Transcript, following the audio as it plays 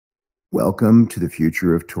Welcome to the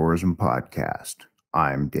Future of Tourism podcast.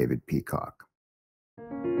 I'm David Peacock.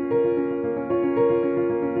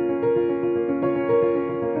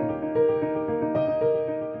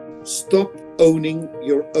 Stop owning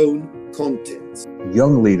your own content.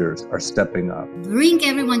 Young leaders are stepping up. Bring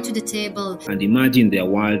everyone to the table and imagine their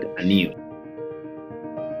world anew.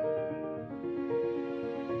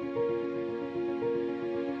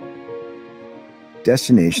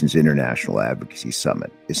 Destinations International Advocacy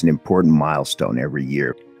Summit is an important milestone every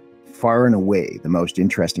year. Far and away, the most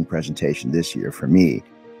interesting presentation this year for me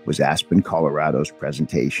was Aspen, Colorado's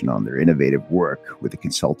presentation on their innovative work with the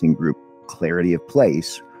consulting group Clarity of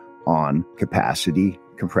Place on capacity,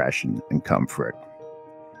 compression, and comfort.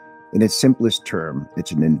 In its simplest term,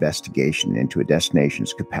 it's an investigation into a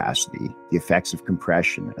destination's capacity, the effects of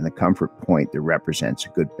compression, and the comfort point that represents a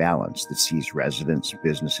good balance that sees residents,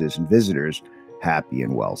 businesses, and visitors happy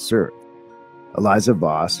and well served. Eliza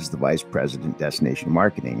Voss is the Vice President Destination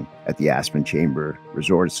Marketing at the Aspen Chamber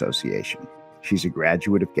Resort Association. She's a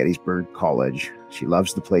graduate of Gettysburg College. She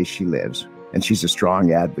loves the place she lives, and she's a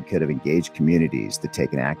strong advocate of engaged communities that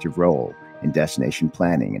take an active role in destination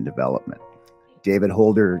planning and development. David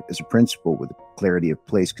Holder is a principal with the Clarity of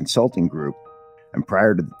Place Consulting Group, and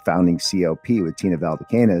prior to founding COP with Tina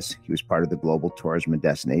Valdecanis, he was part of the Global Tourism and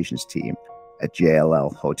Destinations team at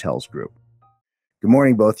JLL Hotels Group. Good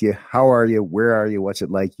morning, both of you. How are you? Where are you? What's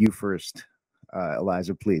it like? You first,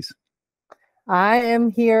 Eliza, please. I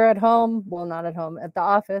am here at home. Well, not at home, at the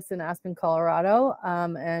office in Aspen, Colorado.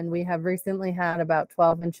 And we have recently had about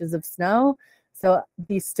 12 inches of snow. So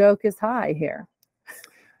the stoke is high here.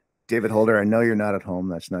 David Holder, I know you're not at home.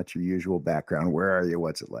 That's not your usual background. Where are you?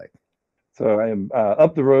 What's it like? So I am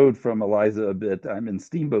up the road from Eliza a bit. I'm in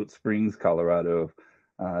Steamboat Springs, Colorado,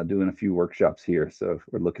 doing a few workshops here. So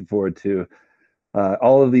we're looking forward to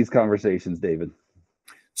all of these conversations, David.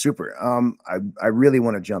 Super. I really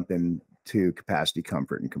want to jump into capacity,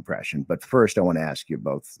 comfort, and compression. But first, I want to ask you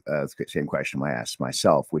both the same question I asked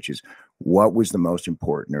myself, which is, what was the most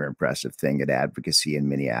important or impressive thing at advocacy in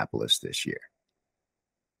Minneapolis this year?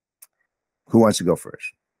 Who wants to go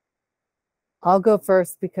first? I'll go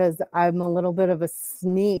first because I'm a little bit of a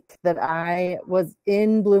sneak that I was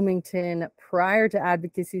in Bloomington prior to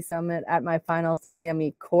Advocacy Summit at my final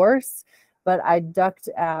CME course, but I ducked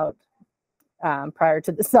out prior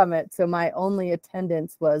to the summit. So my only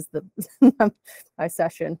attendance was my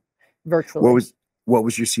session virtually. What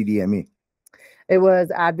was your CDME? It was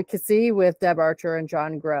advocacy with Deb Archer and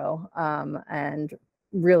John Groh, and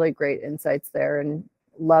really great insights there, and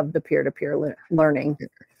love the peer-to-peer learning.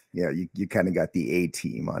 Yeah, you kind of got the A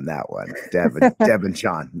team on that one. Deb and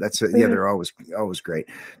John. They're always great.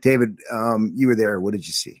 David, you were there. What did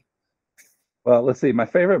you see? Well, let's see. My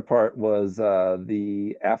favorite part was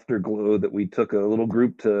the afterglow that we took a little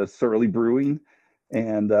group to Surly Brewing,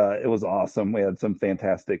 and it was awesome. We had some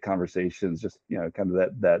fantastic conversations, just kind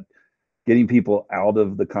of that getting people out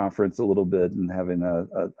of the conference a little bit and having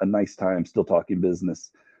a nice time, still talking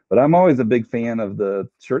business. But I'm always a big fan of the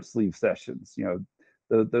shirt sleeve sessions.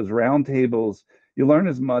 Those round tables. You learn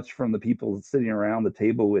as much from the people sitting around the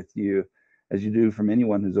table with you as you do from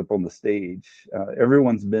anyone who's up on the stage.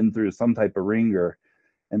 Everyone's been through some type of ringer,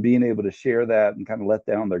 and being able to share that and kind of let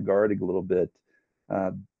down their guard a little bit,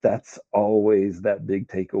 that's always that big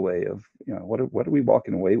takeaway of, what are we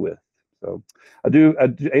walking away with? So I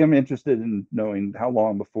am interested in knowing how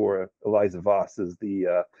long before Eliza Voss is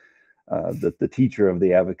the teacher of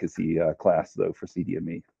the advocacy class, though, for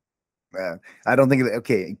CDME. I don't think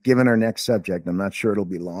okay, given our next subject, I'm not sure it'll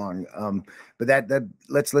be long. But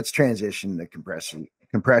let's transition to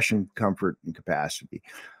compression, comfort, and capacity.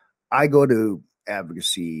 I go to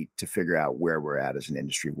advocacy to figure out where we're at as an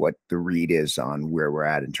industry, what the read is on where we're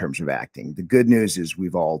at in terms of acting. The good news is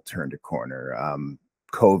we've all turned a corner.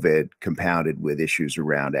 COVID compounded with issues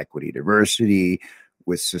around equity, diversity,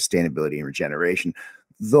 with sustainability and regeneration.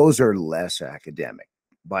 Those are less academic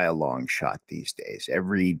by a long shot these days.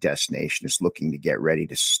 Every destination is looking to get ready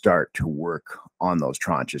to start to work on those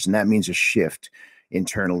tranches. And that means a shift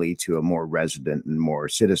internally to a more resident and more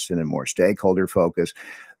citizen and more stakeholder focus.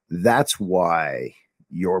 That's why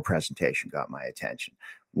your presentation got my attention.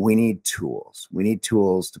 We need tools. We need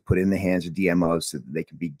tools to put in the hands of DMOs so that they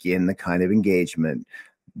can begin the kind of engagement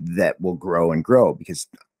that will grow and grow. Because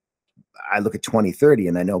I look at 2030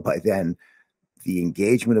 and I know by then, the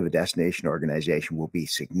engagement of a destination organization will be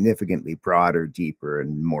significantly broader, deeper,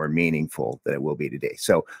 and more meaningful than it will be today.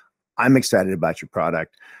 So I'm excited about your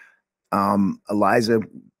product. Eliza,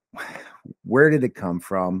 where did it come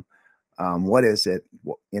from? What is it?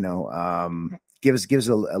 Give us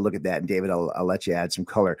a look at that. And David, I'll let you add some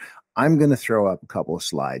color. I'm going to throw up a couple of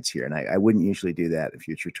slides here, and I wouldn't usually do that in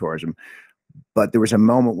Future Tourism, but there was a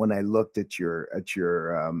moment when I looked at your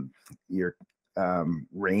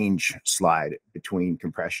range slide between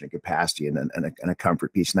compression and capacity and a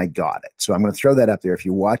comfort piece, and I got it. So I'm going to throw that up there. If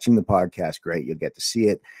you're watching the podcast, great, you'll get to see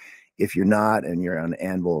it. If you're not, and you're on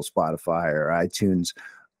Anvil, Spotify, or iTunes,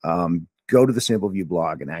 go to the Simpleview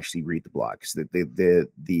blog and actually read the blog, because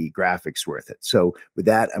the graphics worth it. So with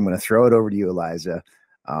that, I'm going to throw it over to you, Eliza.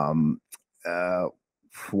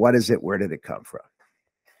 What is it? Where did it come from?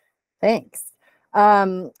 Thanks.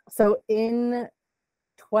 So in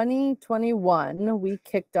 2021, we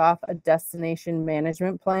kicked off a destination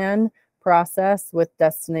management plan process with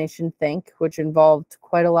Destination Think, which involved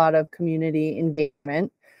quite a lot of community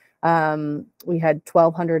engagement. We had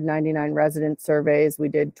 1,299 resident surveys. We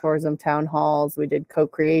did tourism town halls. We did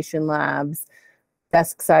co-creation labs,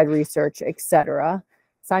 desk side research, etc.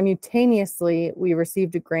 Simultaneously, we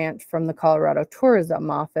received a grant from the Colorado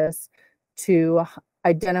Tourism Office to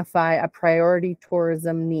identify a priority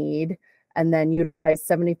tourism need and then utilize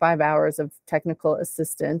 75 hours of technical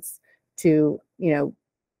assistance to,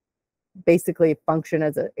 basically function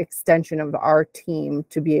as an extension of our team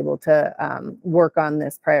to be able to work on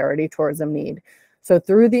this priority tourism need. So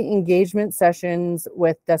through the engagement sessions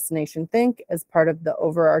with Destination Think as part of the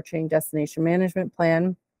overarching destination management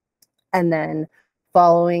plan, and then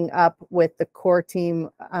following up with the core team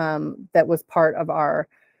that was part of our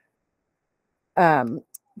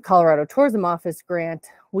Colorado Tourism Office grant,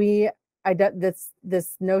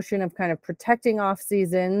 this notion of kind of protecting off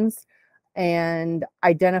seasons and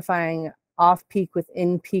identifying off-peak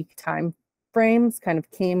within peak time frames kind of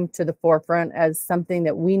came to the forefront as something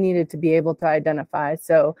that we needed to be able to identify.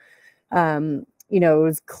 So, it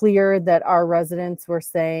was clear that our residents were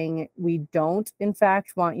saying, we don't, in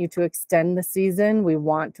fact, want you to extend the season. We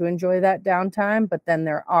want to enjoy that downtime, but then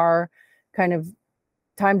there are kind of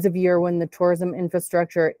times of year when the tourism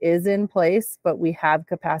infrastructure is in place, but we have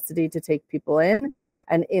capacity to take people in.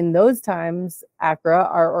 And in those times, ACRA,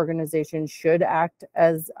 our organization, should act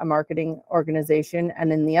as a marketing organization.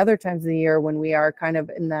 And in the other times of the year, when we are kind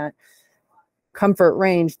of in that comfort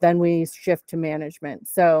range, then we shift to management.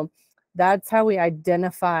 So that's how we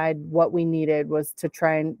identified what we needed, was to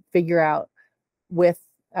try and figure out with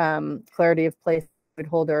Clarity of Place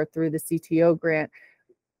holder through the CTO grant,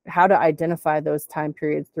 how to identify those time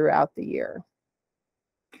periods throughout the year.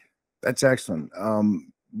 That's excellent.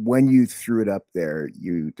 When you threw it up there,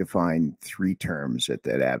 you defined three terms at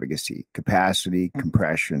that advocacy: capacity,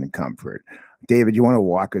 compression, and comfort. David, you want to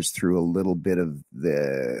walk us through a little bit of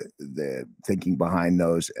the thinking behind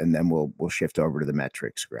those, and then we'll shift over to the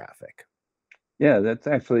metrics graphic. Yeah, that's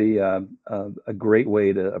actually a great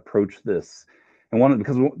way to approach this. And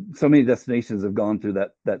because so many destinations have gone through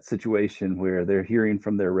that situation where they're hearing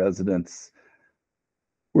from their residents,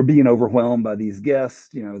 we're being overwhelmed by these guests.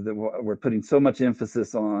 We're putting so much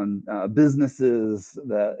emphasis on businesses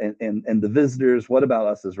and the visitors. What about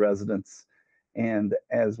us as residents? And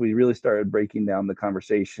as we really started breaking down the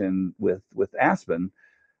conversation with Aspen,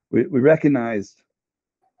 we recognized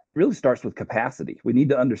it really starts with capacity. We need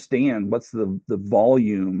to understand what's the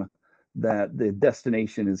volume that the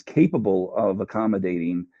destination is capable of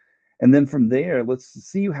accommodating. And then from there, let's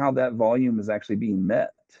see how that volume is actually being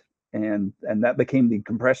met. And that became the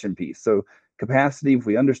compression piece. So capacity, if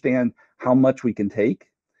we understand how much we can take,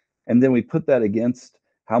 and then we put that against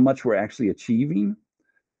how much we're actually achieving,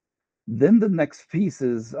 then the next piece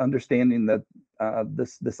is understanding that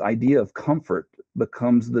this idea of comfort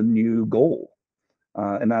becomes the new goal.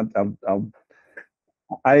 And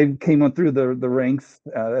I came on through the ranks,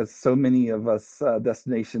 as so many of us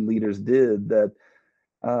destination leaders did, that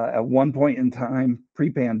at one point in time,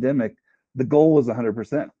 pre-pandemic, the goal was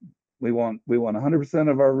 100%. We want 100%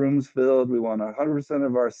 of our rooms filled. We want 100%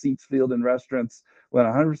 of our seats filled in restaurants. We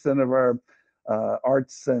want 100% of our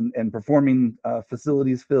arts and performing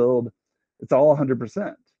facilities filled. It's all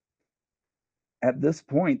 100%. At this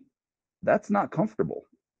point, that's not comfortable.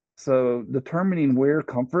 So determining where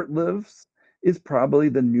comfort lives is probably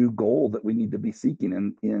the new goal that we need to be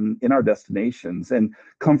seeking in our destinations. And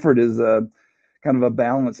comfort is a kind of a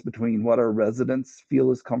balance between what our residents feel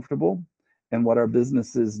is comfortable and what our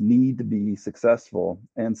businesses need to be successful.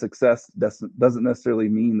 And success doesn't necessarily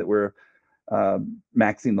mean that we're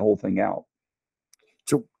maxing the whole thing out.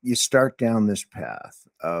 So you start down this path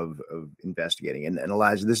of investigating, and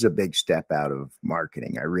Eliza, this is a big step out of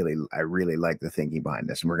marketing. I really like the thinking behind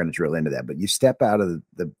this, and we're going to drill into that. But you step out of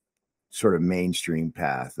the sort of mainstream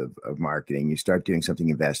path of marketing. You start doing something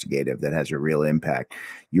investigative that has a real impact.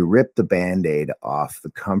 You rip the Band-Aid off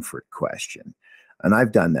the comfort question. And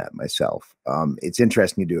I've done that myself. It's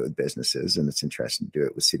interesting to do it with businesses, and it's interesting to do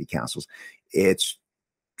it with city councils. It's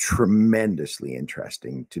tremendously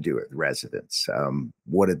interesting to do it with residents.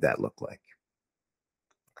 What did that look like?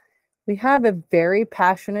 We have a very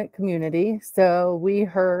passionate community, so we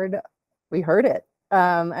heard it,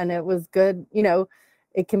 and it was good. You know,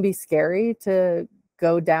 it can be scary to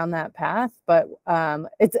go down that path, but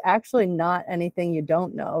it's actually not anything you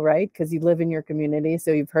don't know, right? Because you live in your community,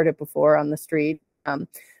 so you've heard it before on the street.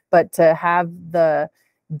 But to have the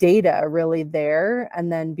data really there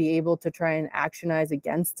and then be able to try and actionize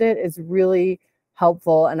against it is really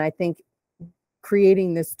helpful. And I think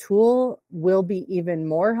creating this tool will be even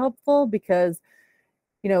more helpful because,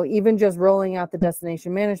 you know, even just rolling out the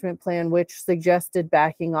destination management plan, which suggested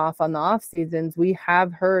backing off on the off seasons, we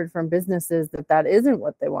have heard from businesses that that isn't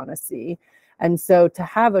what they want to see. And so to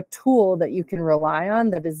have a tool that you can rely on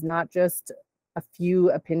that is not just a few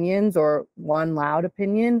opinions or one loud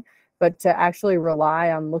opinion, but to actually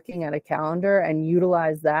rely on looking at a calendar and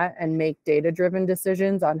utilize that and make data-driven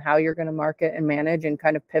decisions on how you're going to market and manage and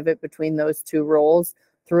kind of pivot between those two roles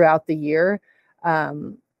throughout the year.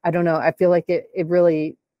 I don't know. I feel like it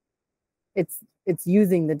really, it's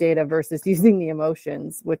using the data versus using the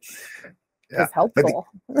emotions, which is helpful.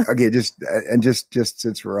 Okay, just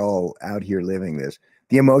since we're all out here living this,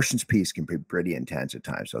 the emotions piece can be pretty intense at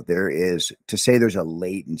times. So there is, to say there's a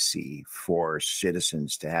latency for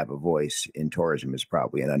citizens to have a voice in tourism is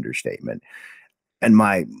probably an understatement. And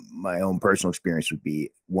my own personal experience would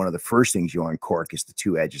be one of the first things you uncork is the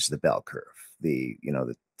two edges of the bell curve, the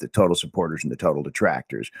total supporters and the total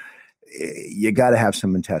detractors. You got to have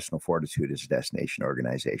some intestinal fortitude as a destination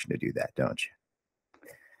organization to do that, don't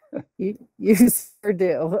you? You sure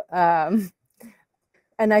do.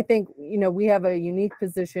 And I think, you know, we have a unique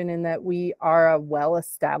position in that we are a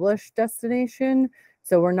well-established destination.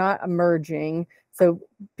 So we're not emerging. So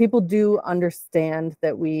people do understand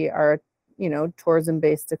that we are, you know,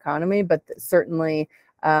 tourism-based economy, but certainly,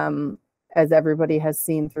 as everybody has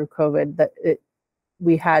seen through COVID, that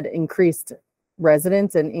we had increased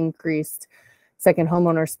residents and increased second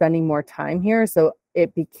homeowners spending more time here. So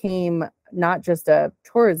it became not just a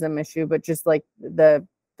tourism issue, but just like the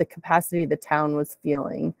capacity the town was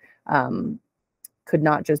feeling could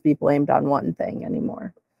not just be blamed on one thing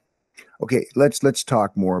anymore. Okay, let's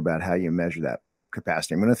talk more about how you measure that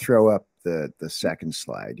capacity. I'm going to throw up the second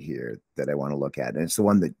slide here that I want to look at, and it's the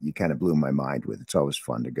one that you kind of blew my mind with. It's always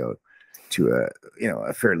fun to go to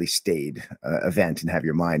a fairly staid event and have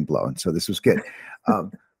your mind blown. So this was good.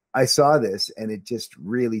 I saw this and it just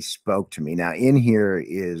really spoke to me. Now in here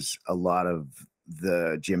is a lot of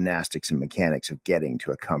the gymnastics and mechanics of getting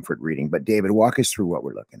to a comfort reading. But David, walk us through what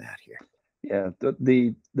we're looking at here. Yeah,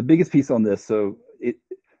 the biggest piece on this. So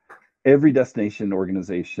every destination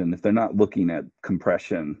organization, if they're not looking at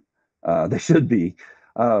compression, they should be.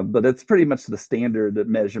 But it's pretty much the standard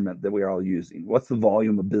measurement that we're all using. What's the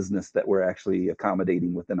volume of business that we're actually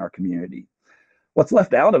accommodating within our community? What's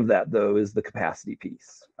left out of that, though, is the capacity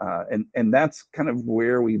piece. And that's kind of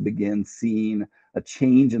where we begin seeing a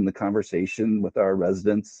change in the conversation with our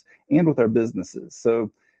residents and with our businesses.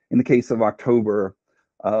 So in the case of October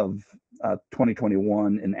of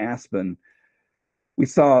 2021 in Aspen, we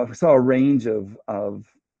saw a range of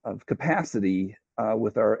capacity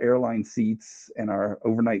with our airline seats and our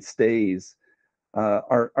overnight stays.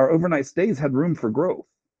 Our overnight stays had room for growth,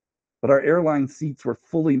 but our airline seats were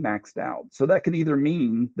fully maxed out. So that could either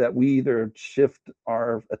mean that we either shift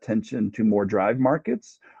our attention to more drive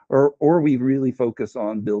markets or we really focus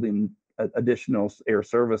on building additional air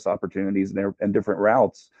service opportunities and different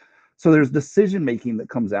routes. So there's decision making that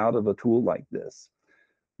comes out of a tool like this.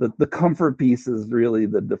 The comfort piece is really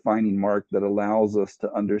the defining mark that allows us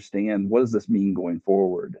to understand what does this mean going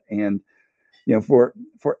forward. And you know,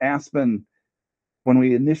 for Aspen, when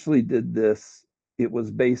we initially did this, it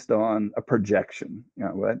was based on a projection. You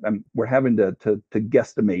know, we're having to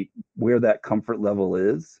guesstimate where that comfort level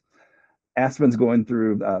is. Aspen's going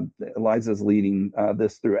through, Eliza's leading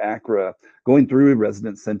this through ACRA, going through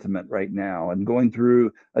resident sentiment right now and going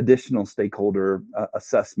through additional stakeholder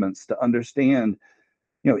assessments to understand,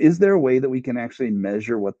 you know, is there a way that we can actually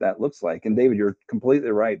measure what that looks like? And David, you're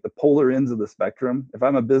completely right. The polar ends of the spectrum. If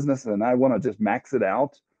I'm a business and I want to just max it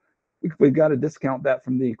out, we've got to discount that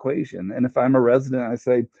from the equation. And if I'm a resident, I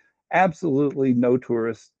say, absolutely no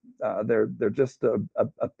tourists. They're just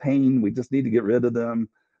a pain. We just need to get rid of them.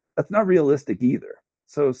 That's not realistic either.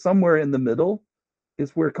 So somewhere in the middle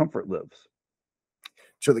is where comfort lives.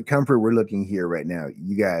 So the comfort we're looking here right now,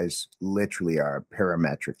 you guys literally are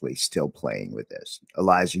parametrically still playing with this.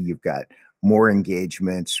 Eliza, you've got more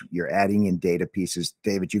engagements. You're adding in data pieces.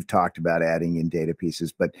 David, you've talked about adding in data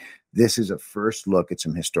pieces, but this is a first look at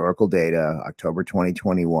some historical data, October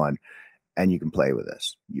 2021, and you can play with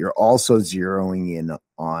this. You're also zeroing in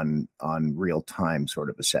on real-time sort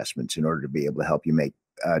of assessments in order to be able to help you make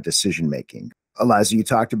decision making. Eliza, you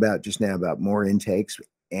talked about just now about more intakes,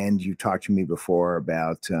 and you talked to me before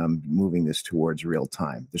about moving this towards real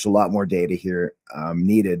time. There's a lot more data here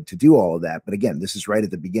needed to do all of that. But again, this is right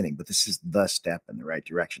at the beginning, but this is the step in the right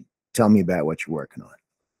direction. Tell me about what you're working on.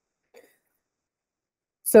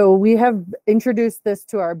 So we have introduced this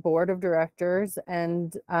to our board of directors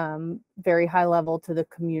and very high level to the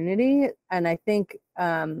community. And I think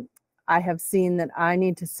I have seen that I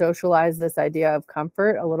need to socialize this idea of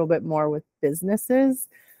comfort a little bit more with businesses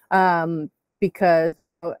because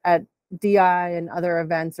at DI and other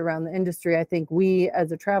events around the industry, I think we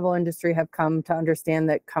as a travel industry have come to understand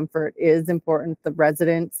that comfort is important. The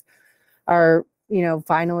residents are,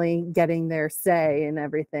 finally getting their say in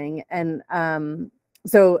everything. And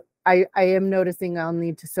so I am noticing I'll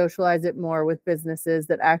need to socialize it more with businesses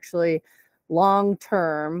that actually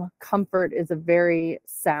long-term comfort is a very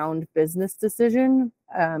sound business decision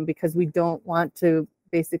because we don't want to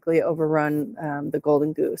basically overrun the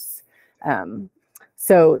golden goose.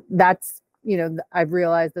 So that's, I've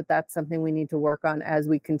realized that that's something we need to work on as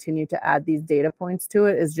we continue to add these data points to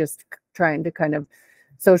it, is just trying to kind of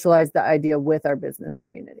socialize the idea with our business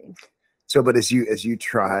community. So, but as you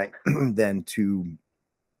try then to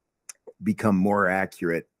become more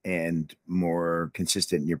accurate and more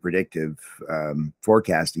consistent in your predictive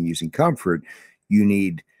forecasting using comfort, you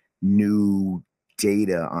need new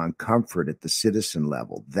data on comfort at the citizen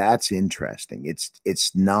level. That's interesting.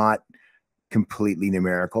 It's not completely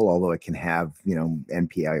numerical, although it can have,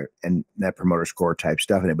 NPI and Net Promoter Score type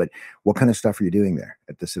stuff in it. But what kind of stuff are you doing there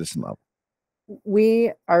at the citizen level?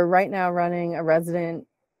 We are right now running a resident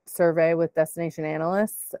survey with destination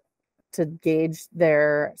analysts to gauge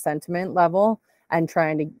their sentiment level and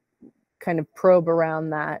trying to kind of probe around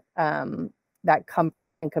that comfort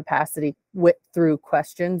and capacity through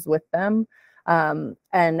questions with them. And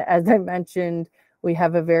as I mentioned, we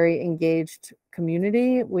have a very engaged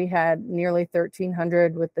community. We had nearly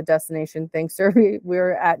 1,300 with the Destination Think survey.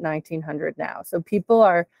 We're at 1,900 now. So people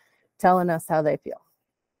are telling us how they feel.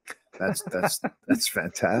 That's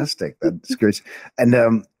fantastic. That's great. And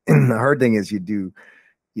the hard thing is you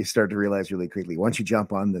start to realize really quickly, once you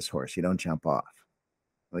jump on this horse, you don't jump off.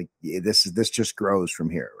 Like this just grows from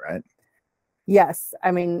here, right? Yes.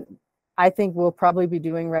 I mean, I think we'll probably be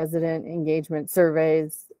doing resident engagement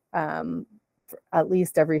surveys at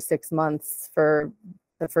least every 6 months for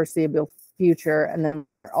the foreseeable future. And then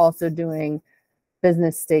we're also doing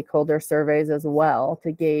business stakeholder surveys as well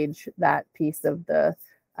to gauge that piece of the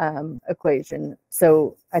equation.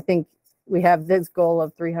 So I think we have this goal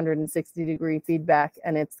of 360-degree feedback,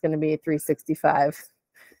 and it's going to be 365.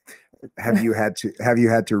 Have you had to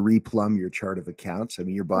replumb your chart of accounts? I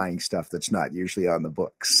mean, you're buying stuff that's not usually on the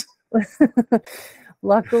books.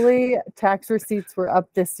 Luckily, tax receipts were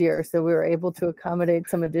up this year, so we were able to accommodate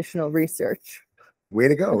some additional research. Way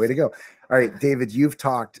to go. Way to go. All right, David, you've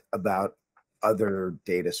talked about other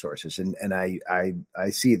data sources, and I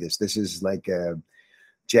see this. This is like a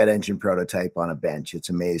jet engine prototype on a bench. It's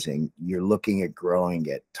amazing. You're looking at growing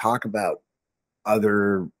it. Talk about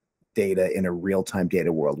other data in a real-time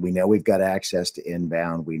data world. We know we've got access to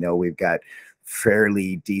inbound. We know we've got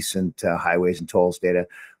fairly decent highways and tolls data.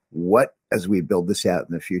 What, as we build this out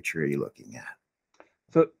in the future, are you looking at?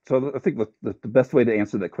 So I think the best way to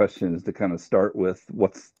answer that question is to kind of start with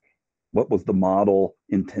what was the model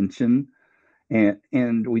intention,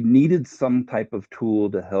 and we needed some type of tool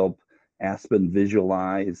to help Aspen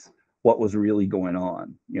visualize what was really going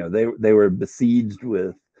on. They were besieged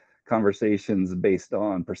with conversations based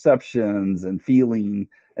on perceptions and feeling,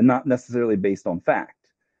 and not necessarily based on fact.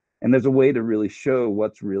 And there's a way to really show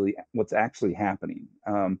what's actually happening.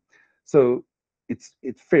 So it's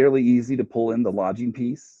fairly easy to pull in the lodging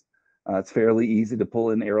piece. It's fairly easy to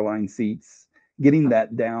pull in airline seats. Getting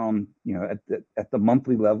that down, at the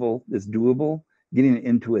monthly level is doable. Getting it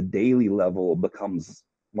into a daily level becomes,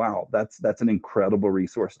 wow, that's an incredible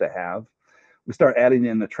resource to have. We start adding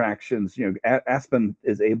in attractions. Aspen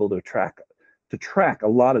is able to track a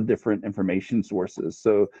lot of different information sources.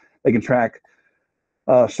 So they can track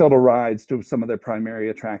shuttle rides to some of their primary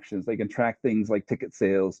attractions. They can track things like ticket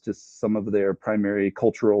sales to some of their primary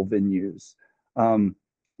cultural venues.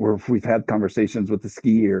 Where we've had conversations with the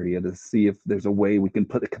ski area to see if there's a way we can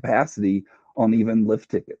put a capacity on even lift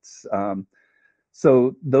tickets.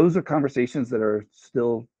 So those are conversations that are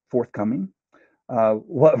still forthcoming.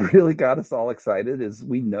 What really got us all excited is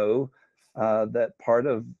we know that part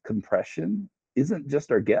of compression isn't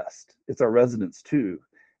just our guest, it's our residents too.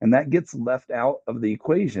 And that gets left out of the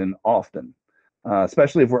equation often,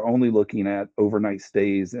 especially if we're only looking at overnight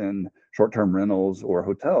stays in short-term rentals or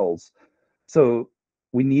hotels. So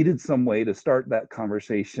we needed some way to start that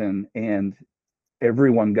conversation, and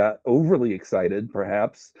everyone got overly excited,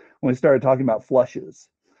 perhaps, when we started talking about flushes.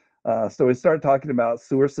 So we started talking about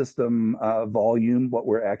sewer system volume, what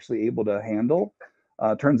we're actually able to handle.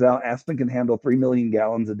 Turns out Aspen can handle 3 million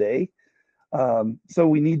gallons a day. So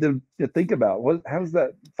we need to think about how does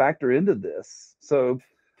that factor into this. So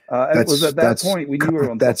it was at that point we knew we were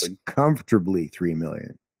on something. That's comfortably 3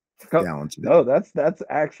 million gallons a day. No, that's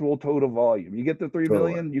actual total volume. You get to 3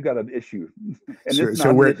 million, you got an issue. And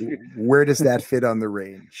so where does that fit on the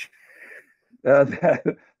range?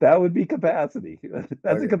 That would be capacity.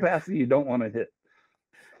 That's a capacity you don't want to hit.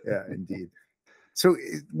 Yeah, indeed. So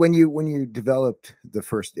when you developed the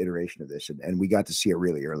first iteration of this, and we got to see a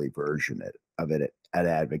really early version of it at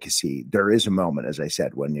Advocacy, there is a moment, as I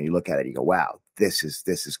said, when you look at it, you go, "Wow, this is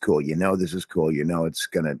cool." This is cool. It's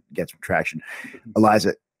going to get some traction.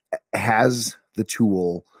 Eliza, has the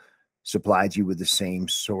tool supplied you with the same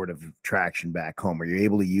sort of traction back home? Are you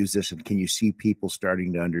able to use this, and can you see people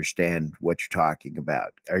starting to understand what you're talking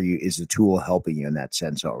about? Is the tool helping you in that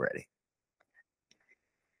sense already?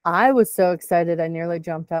 I was so excited I nearly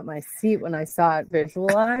jumped out my seat when I saw it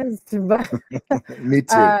visualized. But, me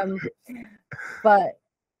too.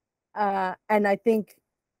 And I think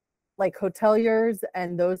like hoteliers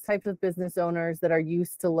and those types of business owners that are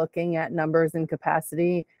used to looking at numbers and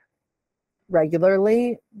capacity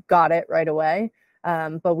regularly got it right away.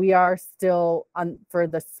 But we are still for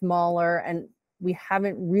the smaller, and we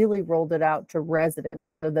haven't really rolled it out to residents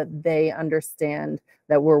so that they understand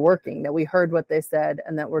that we're working, that we heard what they said,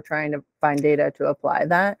 and that we're trying to find data to apply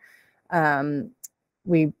that.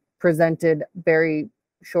 We presented very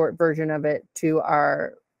short version of it to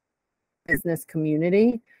our business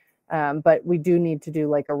community, but we do need to do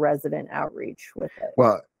like a resident outreach with it.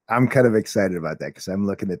 Well, I'm kind of excited about that because I'm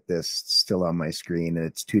looking at this still on my screen, and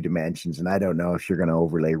it's 2 dimensions, and I don't know if you're going to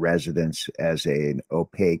overlay residents as an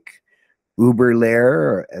opaque Uber layer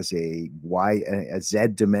or as a Z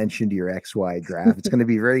dimension to your XY graph. It's going to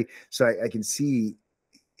be so I can see,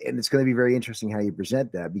 and it's going to be very interesting how you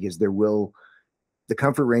present that, because the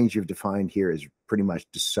comfort range you've defined here is pretty much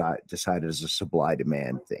decided as a supply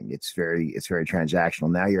demand thing. It's very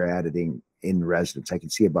transactional. Now you're adding in residents. I can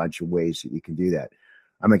see a bunch of ways that you can do that.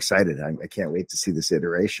 I'm excited. I can't wait to see this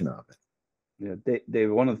iteration of it. Yeah,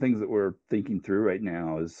 Dave, one of the things that we're thinking through right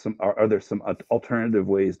now is are there some alternative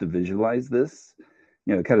ways to visualize this?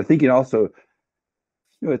 Kind of thinking also,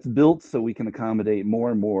 it's built so we can accommodate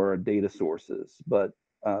more and more data sources. But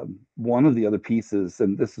one of the other pieces,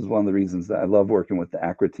 and this is one of the reasons that I love working with the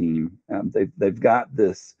ACRA team, they've got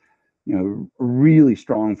this, really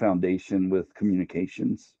strong foundation with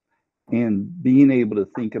communications, and being able to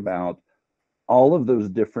think about all of those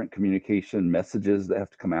different communication messages that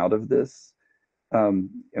have to come out of this.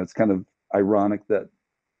 It's kind of ironic that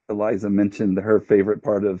Eliza mentioned her favorite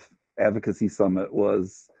part of Advocacy Summit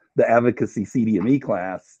was the advocacy CDME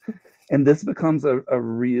class. And this becomes a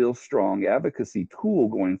real strong advocacy tool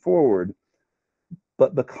going forward.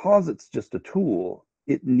 But because it's just a tool,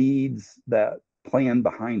 it needs that plan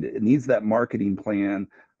behind it. It needs that marketing plan.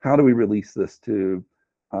 How do we release this to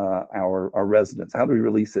our residents? How do we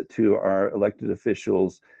release it to our elected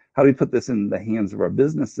officials? How do we put this in the hands of our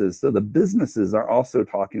businesses so the businesses are also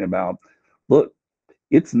talking about, look,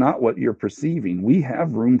 it's not what you're perceiving. We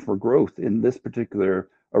have room for growth in this particular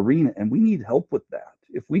arena, and we need help with that.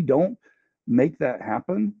 If we don't make that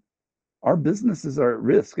happen, our businesses are at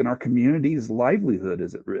risk and our community's livelihood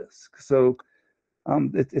is at risk. So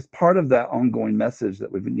it's part of that ongoing message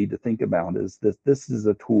that we need to think about, is that this is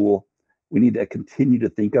a tool. We need to continue to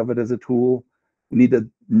think of it as a tool. We need to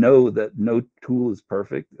know that no tool is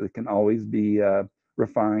perfect. It can always be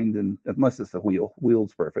refined, and unless it's a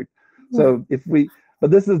wheel's perfect. So but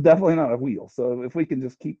this is definitely not a wheel. So if we can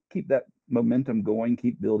just keep that momentum going,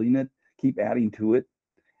 keep building it, keep adding to it,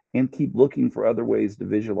 and keep looking for other ways to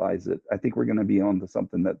visualize it, I think we're going to be on to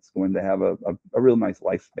something that's going to have a real nice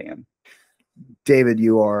lifespan. David,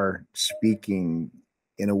 you are speaking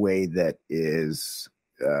in a way that is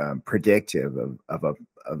predictive of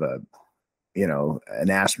an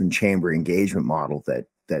Aspen Chamber engagement model that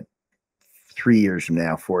 3 years from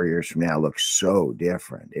now, 4 years from now looks so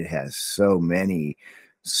different. It has so many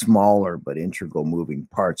smaller but integral moving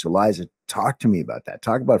parts. Eliza, talk to me about that.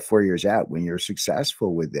 Talk about 4 years out when you're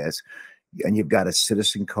successful with this, and you've got a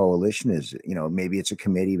citizen coalition. Maybe it's a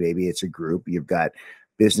committee, maybe it's a group. You've got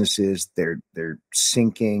businesses. They're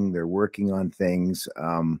syncing, they're working on things.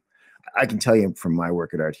 I can tell you from my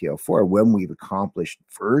work at RTL4, when we've accomplished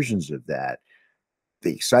versions of that,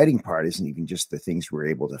 the exciting part isn't even just the things we're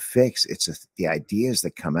able to fix, it's the ideas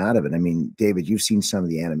that come out of it. I mean, David, you've seen some of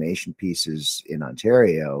the animation pieces in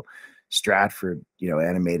Ontario, Stratford,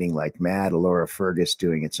 animating like mad, Laura Fergus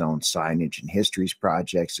doing its own signage and histories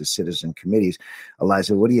projects, the citizen committees.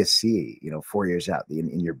 Eliza, what do you see, 4 years out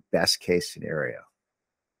in your best case scenario?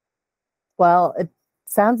 Well, it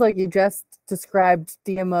sounds like you just described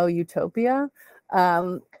DMO utopia.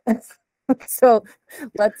 So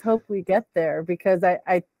let's hope we get there, because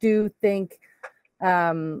I do think,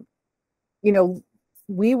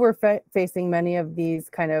 we were facing many of these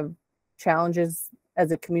kind of challenges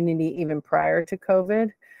as a community even prior to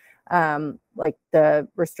COVID, like the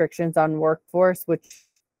restrictions on workforce, which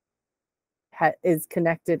is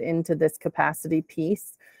connected into this capacity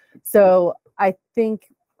piece. So I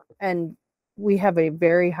think, and we have a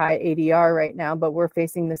very high ADR right now, but we're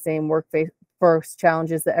facing the same workforce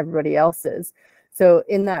challenges that everybody else is. So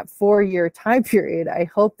in that 4-year time period, I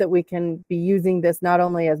hope that we can be using this not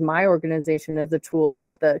only as my organization as a tool,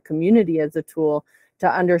 the community as a tool, to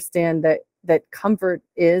understand that comfort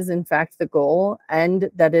is in fact the goal,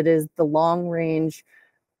 and that it is the long range,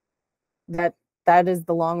 that is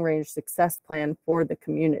the long range success plan for the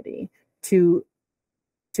community to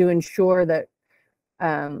ensure that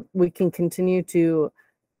we can continue to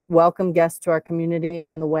welcome guests to our community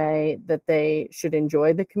in the way that they should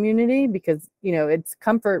enjoy the community, because its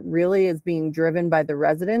comfort really is being driven by the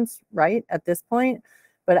residents right at this point,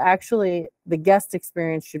 but actually the guest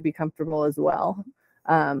experience should be comfortable as well.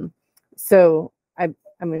 So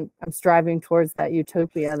I'm striving towards that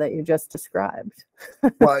utopia that you just described.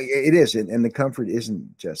 Well, it is, and the comfort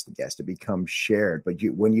isn't just the guest; it becomes shared. But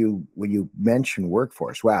when you mention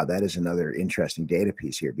workforce, wow, that is another interesting data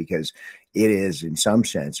piece here, because it is, in some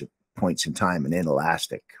sense, at points in time, an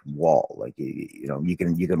inelastic wall. Like you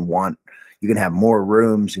can have more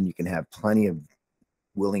rooms, and you can have plenty of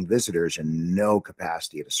willing visitors and no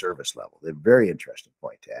capacity at a service level. A very interesting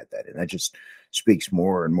point to add that in. That just speaks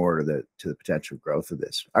more and more to the potential growth of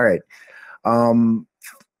this. All right.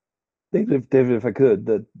 David, if I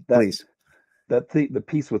could, please. The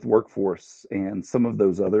piece with workforce and some of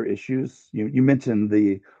those other issues, you mentioned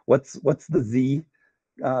what's the Z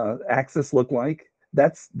axis look like?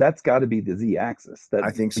 That's got to be the Z axis. That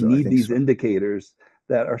I think so. We need these indicators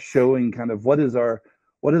that are showing kind of what is our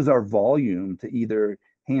volume to either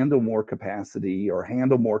handle more capacity or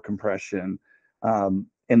handle more compression,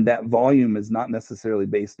 and that volume is not necessarily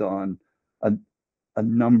based on a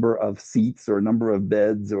number of seats or a number of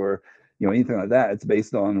beds or anything like that. It's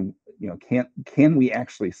based on can we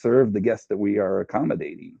actually serve the guests that we are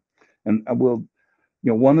accommodating? And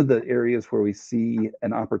one of the areas where we see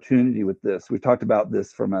an opportunity with this, we've talked about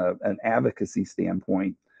this from an advocacy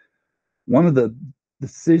standpoint. One of the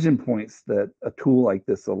decision points that a tool like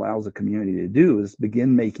this allows a community to do is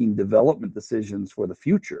begin making development decisions for the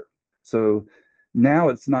future. So now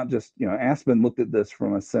it's not just, Aspen looked at this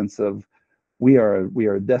from a sense of we are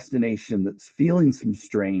a destination that's feeling some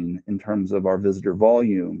strain in terms of our visitor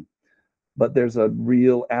volume, but there's a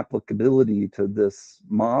real applicability to this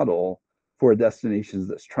model for a destination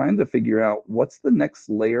that's trying to figure out what's the next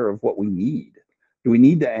layer of what we need. Do we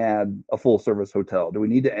need to add a full service hotel? Do we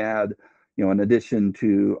need to add an addition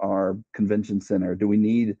to our convention center? Do we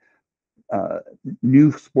need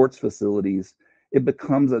new sports facilities? It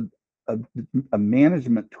becomes a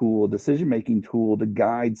management tool, a decision-making tool to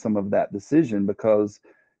guide some of that decision, because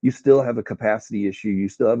you still have a capacity issue, you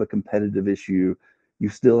still have a competitive issue, you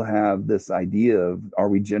still have this idea of, are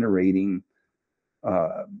we generating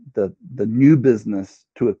the new business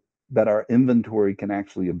that our inventory can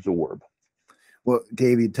actually absorb? Well,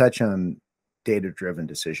 Dave, you touch on data-driven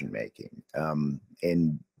decision-making.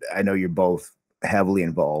 And I know you're both heavily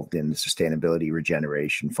involved in the sustainability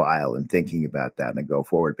regeneration file and thinking about that on a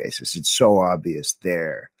go-forward basis. It's so obvious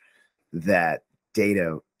there that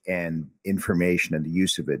data and information and the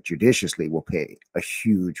use of it judiciously will play a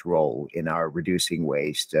huge role in our reducing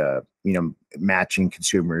waste, matching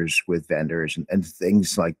consumers with vendors and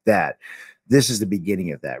things like that. This is the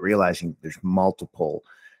beginning of that, realizing there's multiple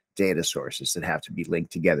data sources that have to be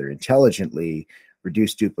linked together intelligently,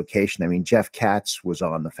 reduce duplication. I mean, Jeff Katz was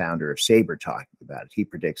on, the founder of Sabre, talking about it. He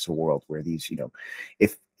predicts a world where these,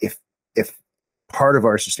 if part of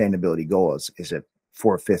our sustainability goal is a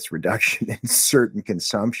 4/5 reduction in certain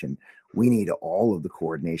consumption, we need all of the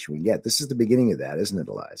coordination we get. This is the beginning of that, isn't it,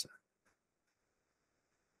 Eliza?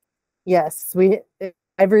 Yes,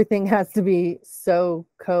 everything has to be so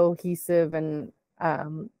cohesive, and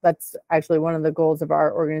That's actually one of the goals of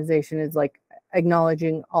our organization, is like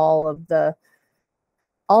acknowledging all of the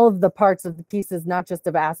parts of the pieces, not just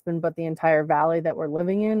of Aspen, but the entire valley that we're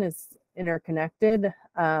living in is interconnected,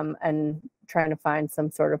 and trying to find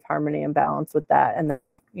some sort of harmony and balance with that. And that,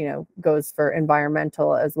 you know, goes for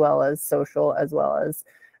environmental as well as social, as well as,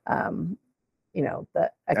 you know,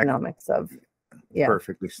 the economics of, yeah.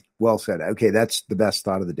 Perfectly well said. Okay, that's the best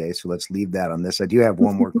thought of the day. So let's leave that on this. I do have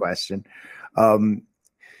one more question.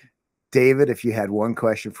 David, if you had one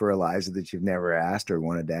question for Eliza that you've never asked or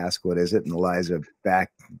wanted to ask, what is it? And Eliza,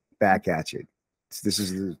 back at you. This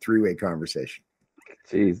is the three-way conversation.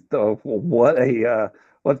 Jeez,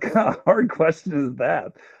 what kind of hard question is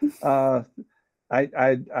that?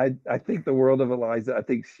 I think the world of Eliza. I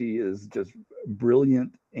think she is just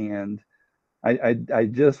brilliant, and I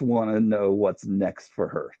just want to know what's next for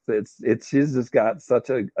her. She's just got such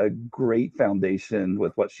a great foundation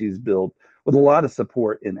with what she's built, with a lot of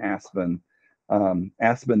support in Aspen.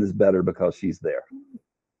 Aspen is better because she's there.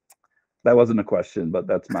 That wasn't a question, but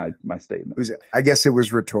that's my statement. I guess it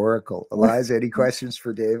was rhetorical. Eliza, any questions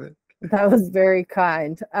for David? That was very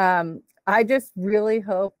kind. I just really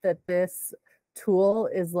hope that this tool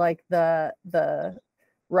is like the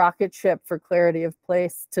rocket ship for clarity of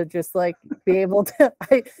place, to just like be able to,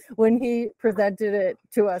 when he presented it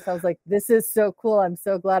to us, I was like, this is so cool. I'm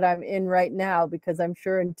so glad I'm in right now, because I'm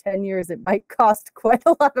sure in 10 years it might cost quite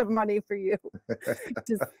a lot of money for you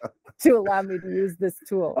just to allow me to use this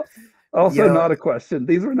tool. Also, not a question.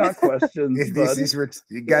 These were not questions. These were,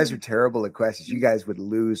 you guys are terrible at questions. You guys would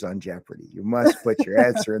lose on Jeopardy. You must put your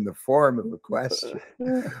answer in the form of a question.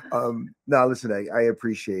 No, listen, I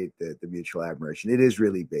appreciate the mutual admiration. It is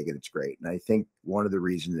really big and it's great. And I think one of the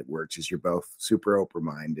reasons it works is you're both super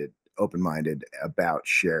open-minded about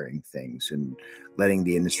sharing things and letting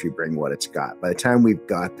the industry bring what it's got. By the time we've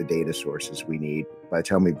got the data sources we need, by the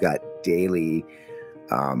time we've got daily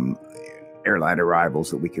airline arrivals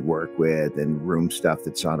that we could work with and room stuff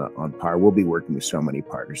that's on par, we'll be working with so many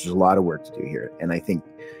partners. There's a lot of work to do here, and I think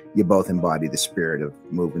you both embody the spirit of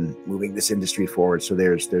moving this industry forward. So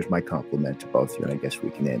there's my compliment to both of you, and I guess we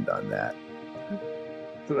can end on that.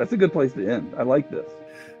 So that's a good place to end. I like this.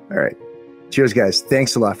 All right, cheers, guys.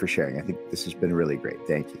 Thanks a lot for sharing. I think this has been really great.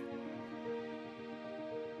 Thank you.